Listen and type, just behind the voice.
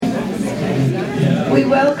We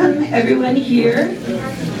welcome everyone here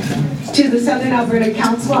to the Southern Alberta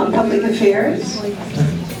Council on Public Affairs.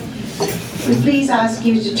 We please ask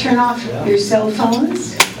you to turn off your cell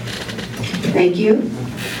phones. Thank you.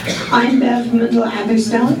 I'm Bev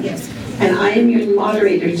Mundell-Atherstone, and I am your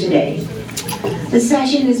moderator today. The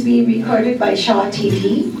session is being recorded by Shaw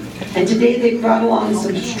TV, and today they brought along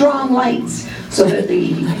some strong lights so that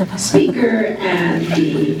the speaker and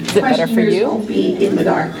the questioners won't be in the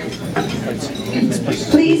dark.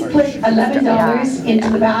 Please put $11 into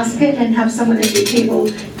the basket and have someone at your table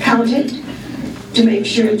count it to make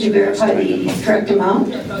sure to verify the correct amount.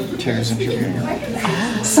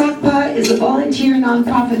 SACPA is a volunteer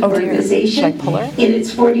nonprofit organization in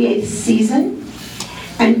its 48th season,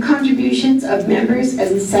 and contributions of members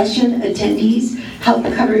and session attendees help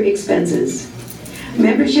cover expenses.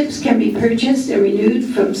 Memberships can be purchased and renewed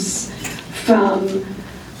from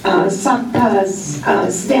SACPA's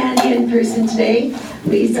stand-in person today,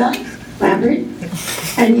 Lisa Lambert,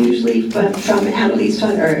 and usually from Annalise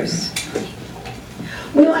van Urs.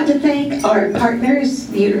 We want to thank our partners,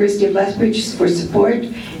 the University of Lethbridge, for support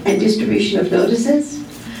and distribution of notices,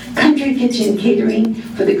 Country Kitchen Catering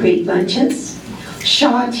for the great lunches,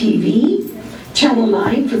 Shaw TV, Channel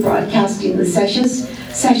 9 for broadcasting the sessions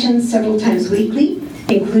several times weekly,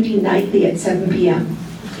 including nightly at 7 p.m.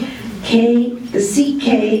 The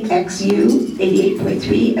CKXU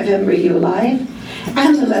 88.3 FM Radio Live,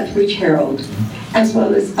 and the Lethbridge Herald, as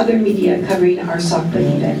well as other media covering our SACPA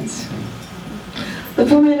events. The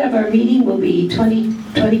format of our meeting will be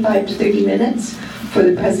 25 to 30 minutes for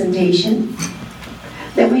the presentation.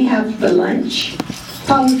 Then we have the lunch,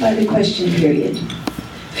 followed by the question period,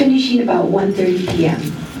 finishing about 1:30 p.m.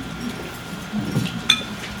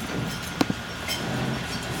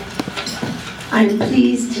 I'm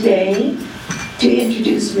pleased today to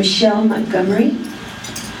introduce Michelle Montgomery,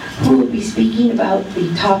 who will be speaking about the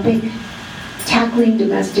topic, Tackling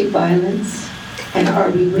Domestic Violence, and Are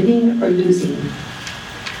We Winning or Losing?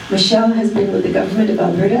 Michelle has been with the Government of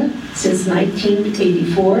Alberta since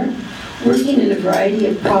 1984, working in a variety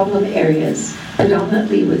of problem areas,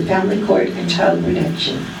 predominantly with family court and child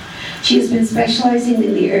protection. She has been specializing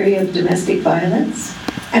in the area of domestic violence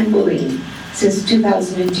and bullying since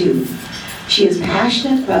 2002. She is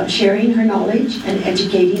passionate about sharing her knowledge and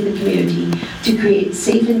educating the community to create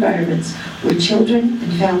safe environments where children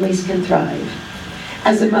and families can thrive.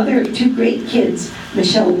 As a mother of two great kids,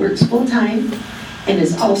 Michelle works full-time and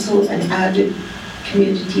is also an avid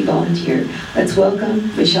community volunteer. Let's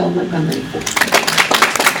welcome Michelle Montgomery.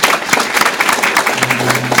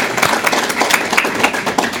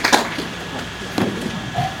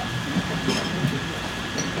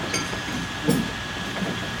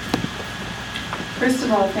 First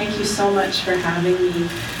of all, thank you so much for having me.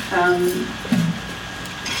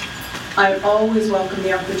 I always welcome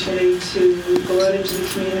the opportunity to go out into the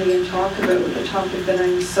community and talk about a topic that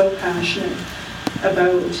I'm so passionate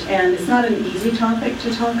about. And it's not an easy topic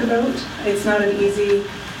to talk about. It's not an easy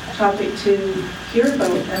topic to hear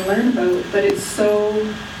about and learn about, but it's so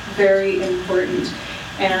very important.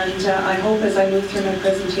 And I hope as I move through my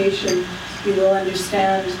presentation, you will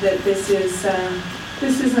understand that this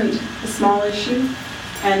isn't a small issue,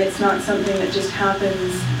 and it's not something that just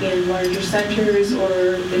happens in larger centers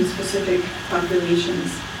or in specific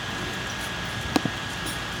populations.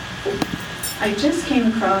 I just came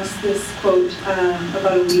across this quote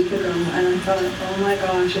about a week ago, and I thought, oh my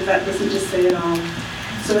gosh, if that doesn't just say it all.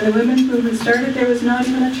 So when the women's movement started, there was not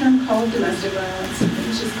even a term called domestic violence. It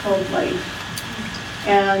was just called life.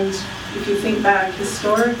 And if you think back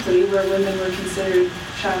historically, where women were considered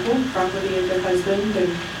chattel, property of their husband,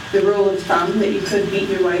 and the rule of thumb that you could beat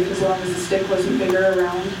your wife as long as the stick wasn't bigger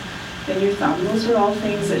around than your thumb, those were all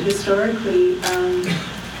things that historically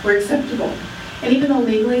were acceptable. And even though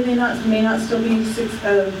legally they may not still be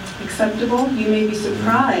acceptable, you may be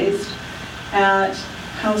surprised at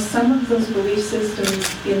how some of those belief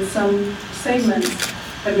systems in some segments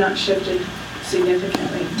have not shifted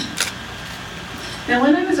significantly. Now,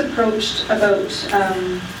 when I was approached about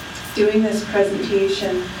doing this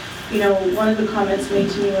presentation, one of the comments made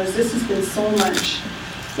to me was, this has been so much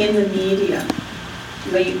in the media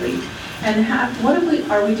lately. And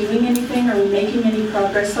are we doing anything? Are we making any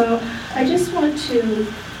progress? So I just want to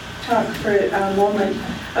talk for a moment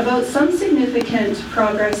about some significant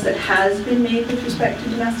progress that has been made with respect to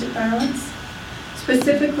domestic violence,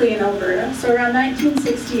 specifically in Alberta. So around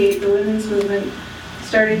 1968, the women's movement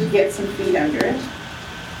started to get some feet under it.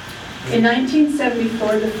 In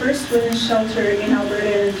 1974, the first women's shelter in Alberta,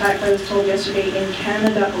 and in fact I was told yesterday in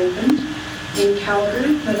Canada, opened in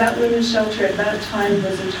Calgary. Now that women's shelter at that time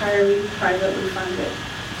was entirely privately funded.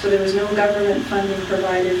 So there was no government funding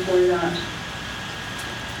provided for that.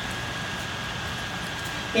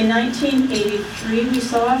 In 1983, we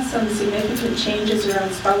saw some significant changes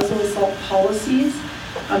around spousal assault policies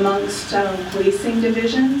amongst policing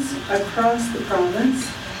divisions across the province,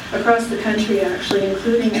 across the country actually,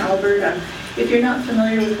 including Alberta. If you're not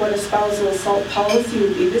familiar with what a spousal assault policy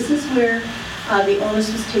would be, this is where the onus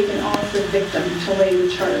was taken off the victim to lay the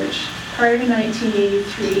charge. Prior to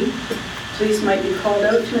 1983, police might be called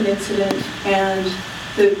out to an incident and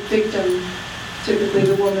the victim, typically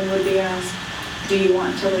the woman, would be asked, do you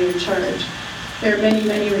want to lay a charge? There are many,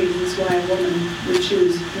 many reasons why a woman would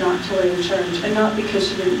choose not to lay a charge, and not because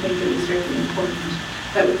she didn't think it was very important.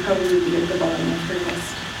 That would probably be at the bottom of her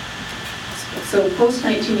list. So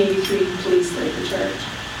post-1983, police laid the charge.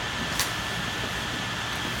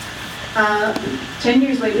 10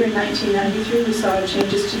 years later, in 1993, we saw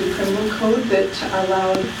changes to the criminal code that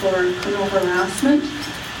allowed for criminal harassment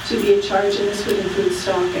to be a charge, and this would include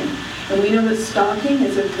stalking. And we know that stalking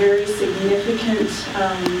is a very significant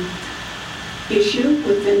issue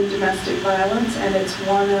within domestic violence, and it's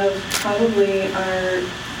one of probably our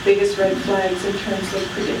biggest red flags in terms of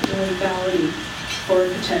predicting lethality for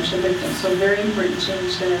potential victims. So a very important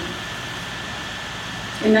change there.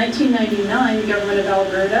 In 1999, the Government of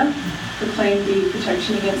Alberta proclaimed the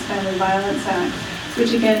Protection Against Family Violence Act,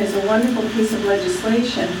 which again is a wonderful piece of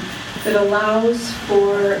legislation that allows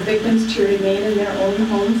for victims to remain in their own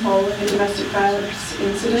home following a domestic violence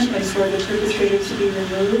incident and for the perpetrator to be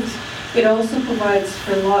removed. It also provides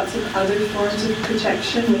for lots of other forms of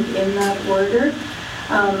protection within that order.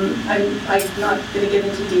 I'm not going to get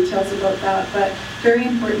into details about that, but very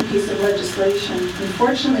important piece of legislation.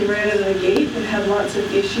 Unfortunately, right out of the gate, it had lots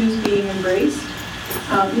of issues being embraced,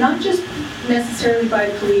 not just necessarily by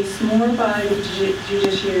police, more by the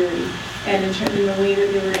judiciary and in the way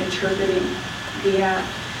that they were interpreting the act.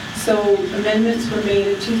 So amendments were made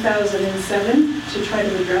in 2007 to try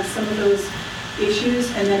to address some of those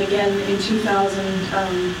issues, and then again in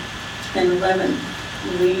 2011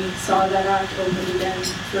 we saw that act opened again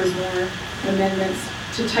for more amendments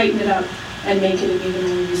to tighten it up and make it an even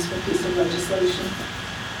more useful piece of legislation.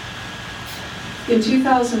 In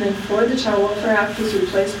 2004, the Child Welfare Act was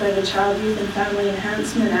replaced by the Child, Youth and Family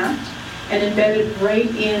Enhancement Act, and embedded right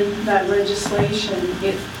in that legislation,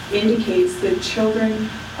 it indicates that children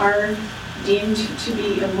are deemed to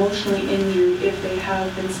be emotionally injured if they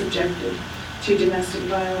have been subjected to domestic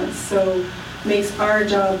violence. So makes our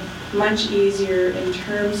job much easier in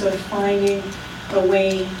terms of finding a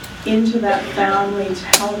way into that family to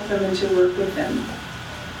help them and to work with them.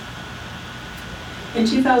 In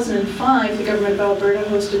 2005, the Government of Alberta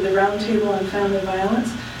hosted the Roundtable on Family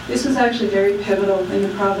Violence. This was actually very pivotal in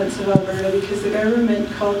the province of Alberta because the government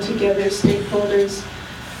called together stakeholders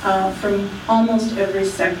from almost every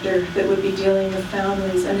sector that would be dealing with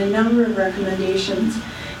families, and a number of recommendations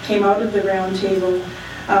came out of the Roundtable.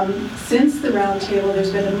 Since the Roundtable,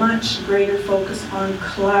 there's been a much greater focus on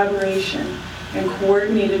collaboration and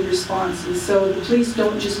coordinated responses. So the police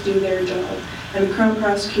don't just do their job, and the Crown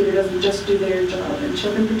Prosecutor doesn't just do their job, and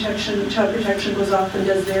Child Protection goes off and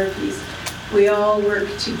does their piece. We all work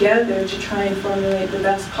together to try and formulate the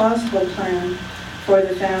best possible plan for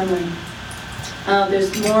the family.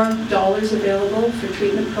 There's more dollars available for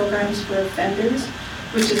treatment programs for offenders,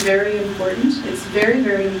 which is very important. It's very,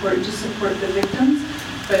 very important to support the victims,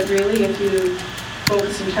 but really if you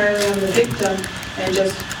focus entirely on the victim and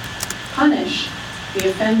just punish the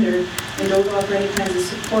offender and don't offer any kinds of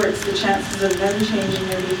supports, the chances of them changing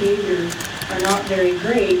their behavior are not very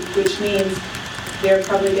great, which means they're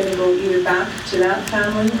probably going to go either back to that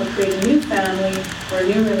family or create a new family or a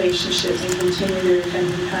new relationship and continue their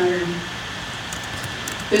offending pattern.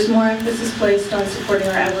 There's more emphasis placed on supporting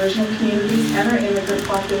our Aboriginal communities and our immigrant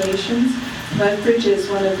populations. Lethbridge is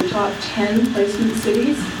one of the top 10 placement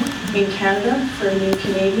cities in Canada for new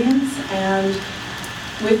Canadians, and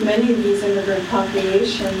with many of these immigrant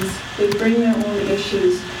populations, they bring their own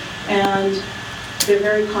issues, and they're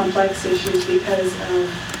very complex issues because of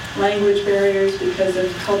language barriers, because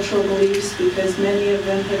of cultural beliefs, because many of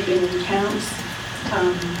them have been in camps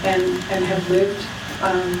and have lived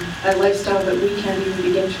a lifestyle that we can't even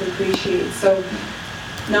begin to appreciate. So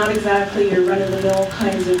not exactly your run-of-the-mill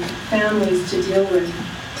kinds of families to deal with.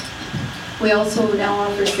 We also now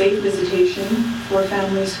offer safe visitation for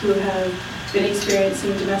families who have been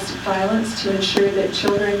experiencing domestic violence to ensure that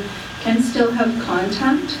children can still have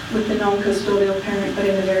contact with the non-custodial parent, but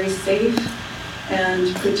in a very safe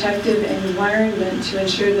and protective environment to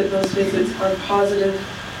ensure that those visits are positive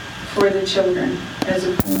for the children as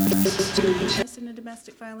opposed to in a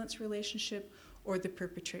domestic violence relationship or the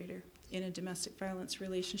perpetrator. in a domestic violence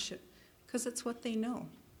relationship because it's what they know.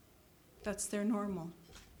 That's their normal.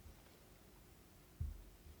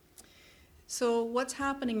 So what's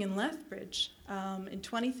happening in Lethbridge? In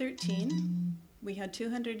 2013, we had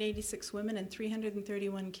 286 women and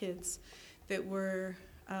 331 kids that were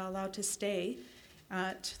allowed to stay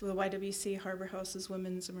at the YWCA Harbour House's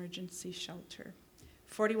Women's Emergency Shelter.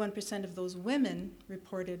 41% of those women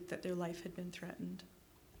reported that their life had been threatened.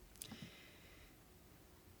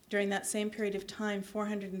 During that same period of time,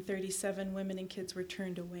 437 women and kids were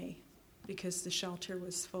turned away because the shelter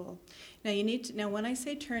was full. Now, when I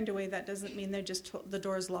say turned away, that doesn't mean they're just told, the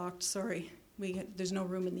door's locked, sorry, there's no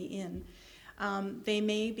room in the inn. They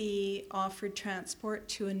may be offered transport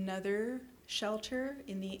to another shelter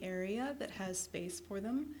in the area that has space for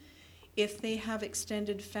them. If they have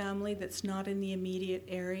extended family that's not in the immediate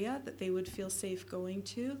area that they would feel safe going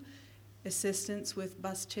to, assistance with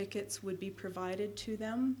bus tickets would be provided to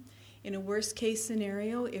them. In a worst case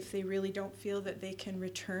scenario, if they really don't feel that they can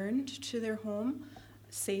return to their home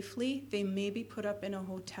safely, they may be put up in a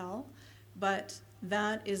hotel, but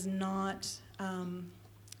that is not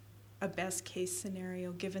a best case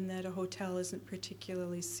scenario, given that a hotel isn't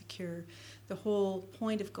particularly secure. The whole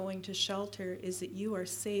point of going to shelter is that you are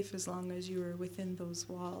safe as long as you are within those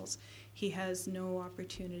walls. He has no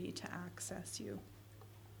opportunity to access you.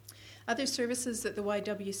 Other services that the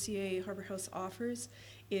YWCA Harbour House offers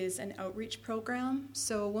is an outreach program.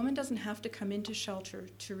 So a woman doesn't have to come into shelter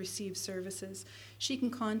to receive services. She can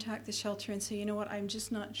contact the shelter and say, you know what, I'm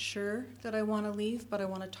just not sure that I want to leave, but I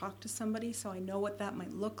want to talk to somebody so I know what that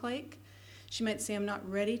might look like. She might say, I'm not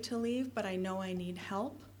ready to leave, but I know I need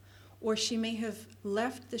help. Or she may have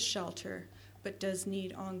left the shelter but does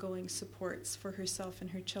need ongoing supports for herself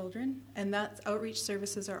and her children. And that outreach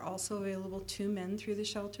services are also available to men through the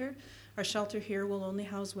shelter. Our shelter here will only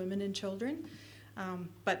house women and children,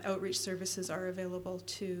 but outreach services are available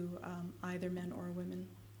to either men or women.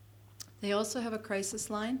 They also have a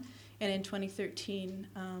crisis line, and in 2013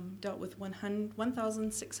 dealt with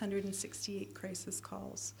 1,668 crisis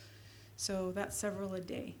calls. So that's several a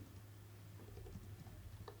day.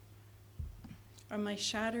 Am I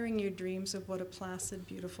shattering your dreams of what a placid,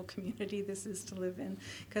 beautiful community this is to live in?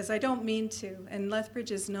 Because I don't mean to. And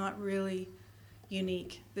Lethbridge is not really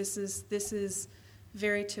unique. This is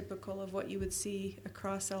very typical of what you would see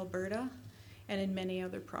across Alberta and in many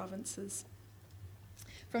other provinces.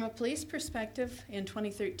 From a police perspective, in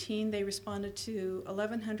 2013, they responded to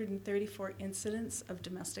 1,134 incidents of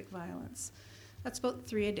domestic violence. That's about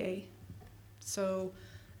 3 a day. So,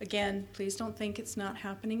 again, please don't think it's not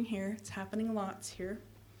happening here. It's happening lots here.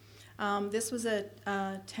 This was a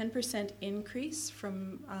 10% increase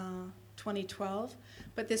from 2012,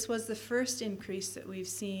 but this was the first increase that we've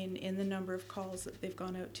seen in the number of calls that they've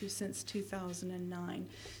gone out to since 2009.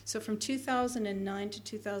 So from 2009 to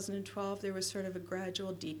 2012, there was sort of a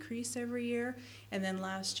gradual decrease every year, and then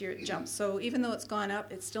last year it jumped. So even though it's gone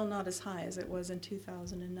up, it's still not as high as it was in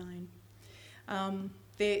 2009.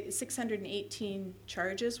 The 618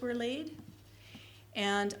 charges were laid,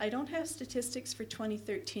 and I don't have statistics for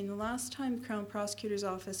 2013. The last time the Crown Prosecutor's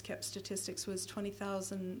Office kept statistics was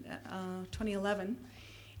 2011,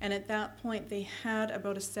 and at that point they had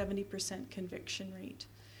about a 70% conviction rate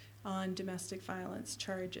on domestic violence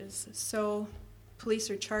charges. So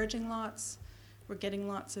police are charging lots, we're getting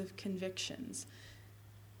lots of convictions.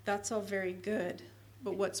 That's all very good,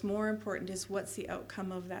 but what's more important is what's the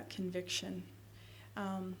outcome of that conviction.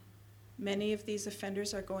 Many of these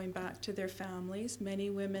offenders are going back to their families.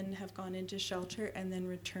 Many women have gone into shelter and then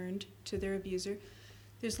returned to their abuser.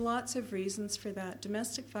 There's lots of reasons for that.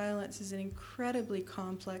 Domestic violence is an incredibly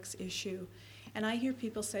complex issue. And I hear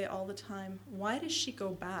people say all the time, why does she go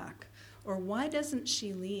back? Or why doesn't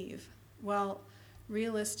she leave? Well,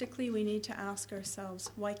 realistically, we need to ask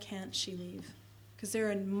ourselves, why can't she leave? Because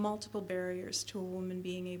there are multiple barriers to a woman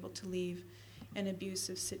being able to leave an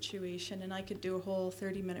abusive situation, and I could do a whole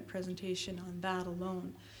 30-minute presentation on that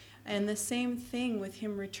alone. And the same thing with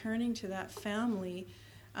him returning to that family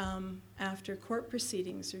after court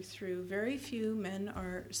proceedings are through. Very few men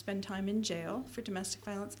spend time in jail for domestic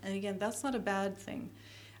violence, and again, that's not a bad thing,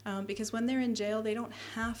 because when they're in jail, they don't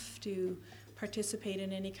have to participate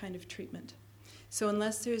in any kind of treatment. So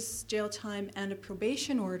unless there's jail time and a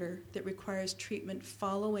probation order that requires treatment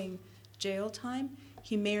following jail time,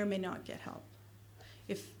 he may or may not get help.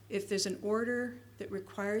 If there's an order that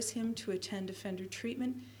requires him to attend offender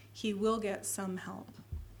treatment, he will get some help.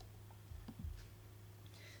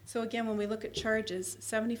 So again, when we look at charges,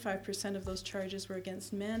 75% of those charges were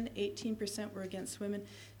against men, 18% were against women,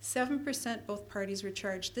 7% both parties were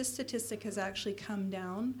charged. This statistic has actually come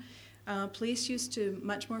down Police used to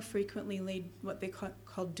much more frequently lay what they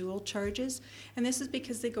call dual charges, and this is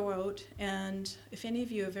because they go out, and if any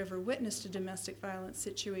of you have ever witnessed a domestic violence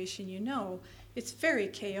situation, you know it's very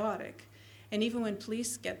chaotic. And even when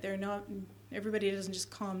police get there, not everybody doesn't just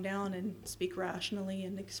calm down and speak rationally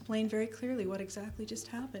and explain very clearly what exactly just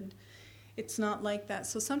happened. It's not like that.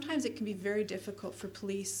 So sometimes it can be very difficult for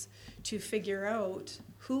police to figure out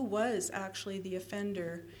who was actually the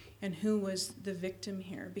offender and who was the victim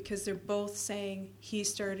here, because they're both saying, he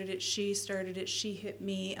started it, she hit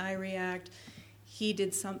me, I react, he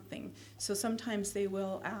did something. So sometimes they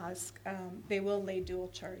will they will lay dual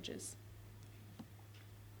charges.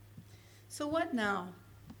 So what now?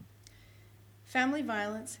 Family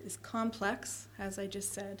violence is complex, as I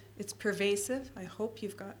just said. It's pervasive. I hope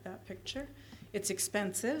you've got that picture. It's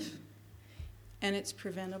expensive, and it's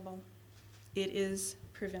preventable. It is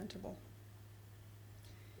preventable.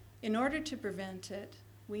 In order to prevent it,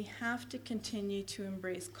 we have to continue to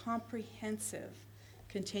embrace comprehensive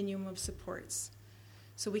continuum of supports.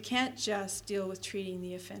 So we can't just deal with treating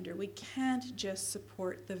the offender. We can't just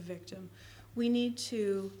support the victim. We need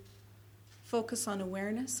to focus on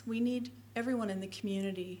awareness. We need everyone in the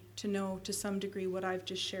community to know to some degree what I've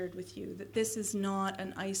just shared with you, that this is not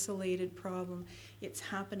an isolated problem. It's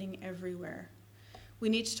happening everywhere. We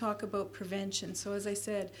need to talk about prevention. So as I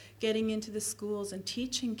said, getting into the schools and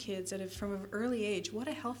teaching kids from an early age what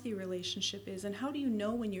a healthy relationship is, and how do you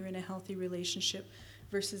know when you're in a healthy relationship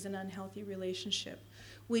versus an unhealthy relationship.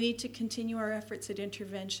 We need to continue our efforts at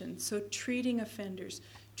intervention, so treating offenders,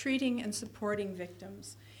 treating and supporting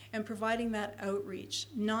victims, and providing that outreach,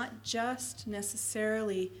 not just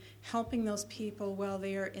necessarily helping those people while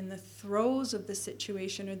they are in the throes of the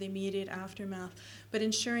situation or the immediate aftermath, but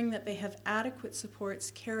ensuring that they have adequate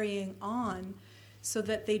supports carrying on so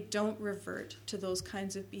that they don't revert to those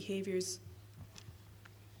kinds of behaviors.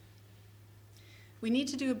 We need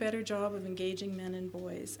to do a better job of engaging men and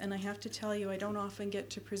boys, and I have to tell you, I don't often get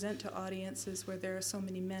to present to audiences where there are so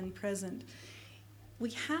many men present.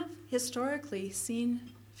 We have historically seen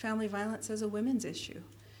family violence as a women's issue,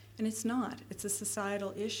 and it's not. It's a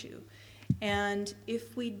societal issue. And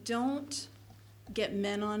if we don't get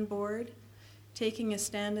men on board, taking a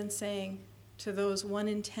stand and saying to those 1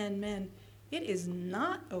 in 10 men, it is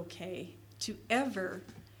not okay to ever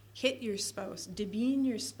hit your spouse, demean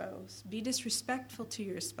your spouse, be disrespectful to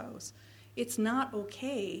your spouse, it's not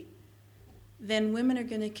okay, then women are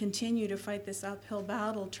going to continue to fight this uphill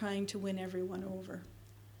battle trying to win everyone over.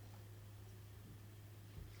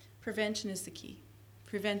 Prevention is the key.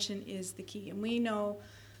 Prevention is the key. And we know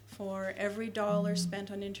for every dollar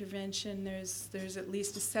spent on intervention, there's at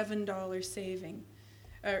least a $7 saving.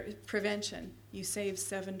 Prevention, you save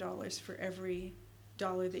 $7 for every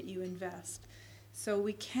dollar that you invest. So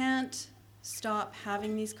we can't stop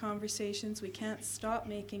having these conversations. We can't stop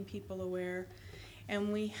making people aware.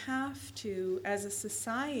 And we have to, as a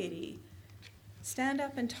society, stand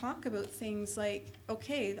up and talk about things like,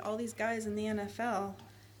 okay, all these guys in the NFL,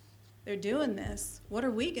 they're doing this. What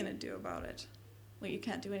are we going to do about it? Well, you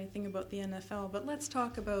can't do anything about the NFL, but let's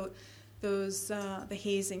talk about those the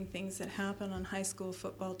hazing things that happen on high school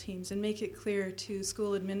football teams and make it clear to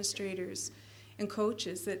school administrators and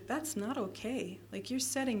coaches that that's not okay. Like, you're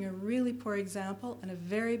setting a really poor example and a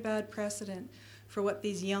very bad precedent for what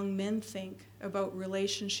these young men think about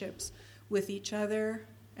relationships with each other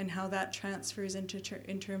and how that transfers in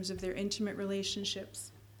terms of their intimate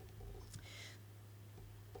relationships.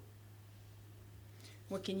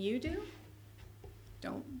 What can you do?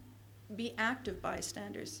 Don't be active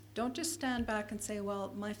bystanders. Don't just stand back and say,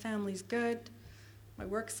 well, my family's good, my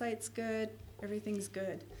work site's good, everything's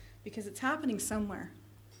good. Because it's happening somewhere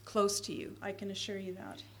close to you, I can assure you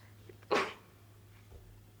that.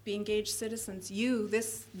 Be engaged citizens. You,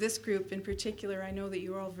 this group in particular, I know that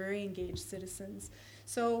you're all very engaged citizens.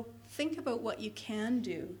 So think about what you can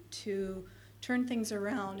do to turn things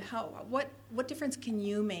around. What difference can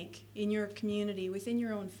you make in your community, within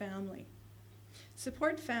your own family?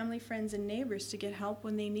 Support family, friends, and neighbors to get help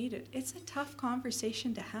when they need it. It's a tough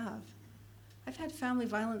conversation to have. I've had family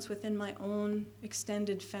violence within my own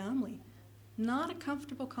extended family. Not a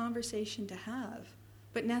comfortable conversation to have,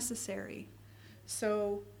 but necessary.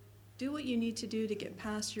 So do what you need to do to get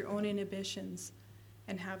past your own inhibitions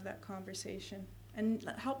and have that conversation. And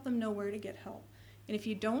help them know where to get help. And if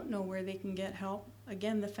you don't know where they can get help,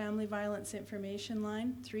 again, the Family Violence Information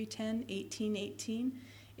Line, 310-1818,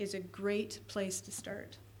 is a great place to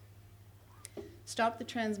start. Stop the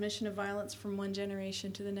transmission of violence from one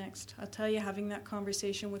generation to the next. I'll tell you, having that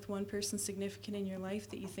conversation with one person significant in your life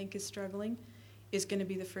that you think is struggling is going to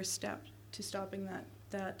be the first step to stopping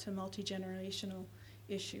that multi-generational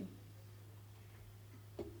issue.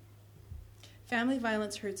 Family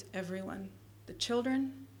violence hurts everyone. The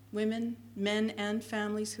children, women, men, and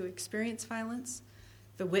families who experience violence,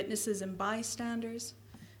 the witnesses and bystanders,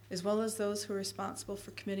 as well as those who are responsible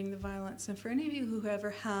for committing the violence. And for any of you who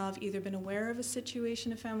ever have either been aware of a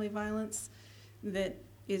situation of family violence that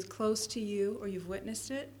is close to you or you've witnessed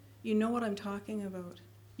it, you know what I'm talking about.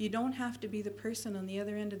 You don't have to be the person on the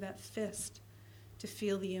other end of that fist to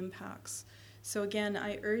feel the impacts. So again,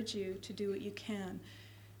 I urge you to do what you can.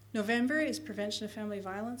 November is Prevention of Family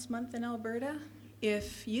Violence Month in Alberta.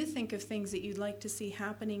 If you think of things that you'd like to see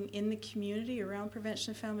happening in the community around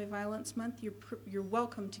Prevention of Family Violence Month, you're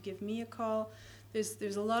welcome to give me a call.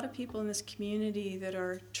 There's a lot of people in this community that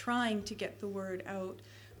are trying to get the word out,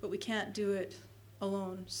 but we can't do it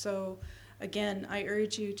alone. So again, I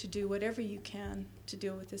urge you to do whatever you can to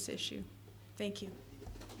deal with this issue. Thank you.